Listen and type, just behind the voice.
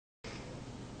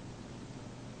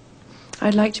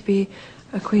I'd like to be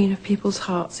a queen of people's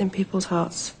hearts, in people's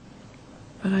hearts.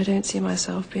 But I don't see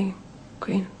myself being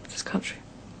queen of this country.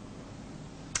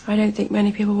 I don't think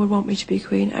many people would want me to be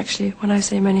queen. Actually, when I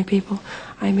say many people,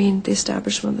 I mean the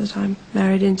establishment that I'm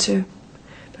married into,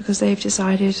 because they've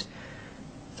decided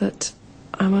that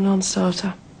I'm a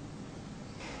non-starter.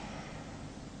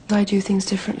 I do things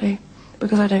differently,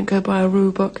 because I don't go by a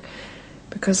rule book,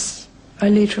 because I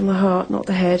lead from the heart, not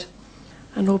the head.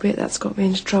 And albeit that's got me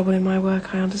into trouble in my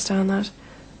work, I understand that.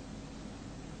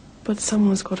 But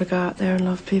someone's got to go out there and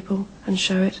love people and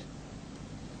show it.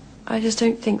 I just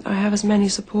don't think I have as many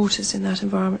supporters in that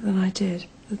environment than I did.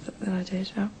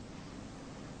 Yeah.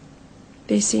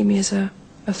 They see me as a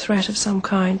threat of some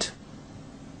kind.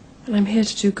 And I'm here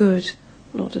to do good.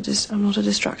 I'm not a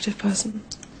destructive person.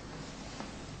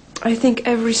 I think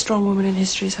every strong woman in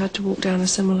history has had to walk down a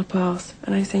similar path.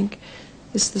 And I think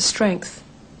it's the strength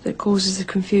that causes the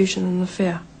confusion and the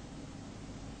fear.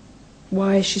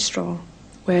 Why is she strong?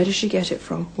 Where does she get it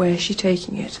from? Where is she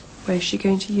taking it? Where is she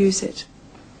going to use it?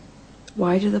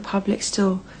 Why do the public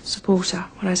still support her?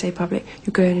 When I say public,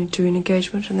 you go in and do an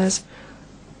engagement and there's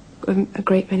a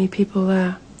great many people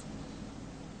there.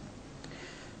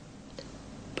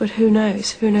 But who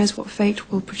knows? Who knows what fate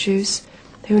will produce?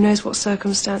 Who knows what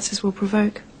circumstances will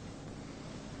provoke?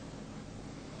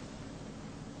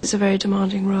 It's a very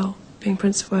demanding role, being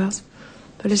Prince of Wales,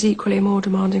 but it's equally a more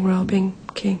demanding role being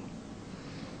king.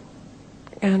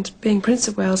 And being Prince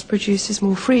of Wales produces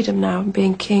more freedom now, and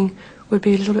being king would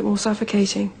be a little bit more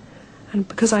suffocating. And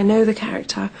because I know the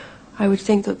character, I would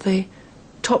think that the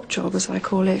top job, as I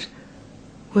call it,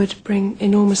 would bring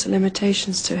enormous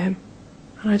limitations to him.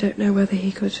 And I don't know whether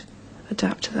he could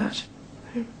adapt to that.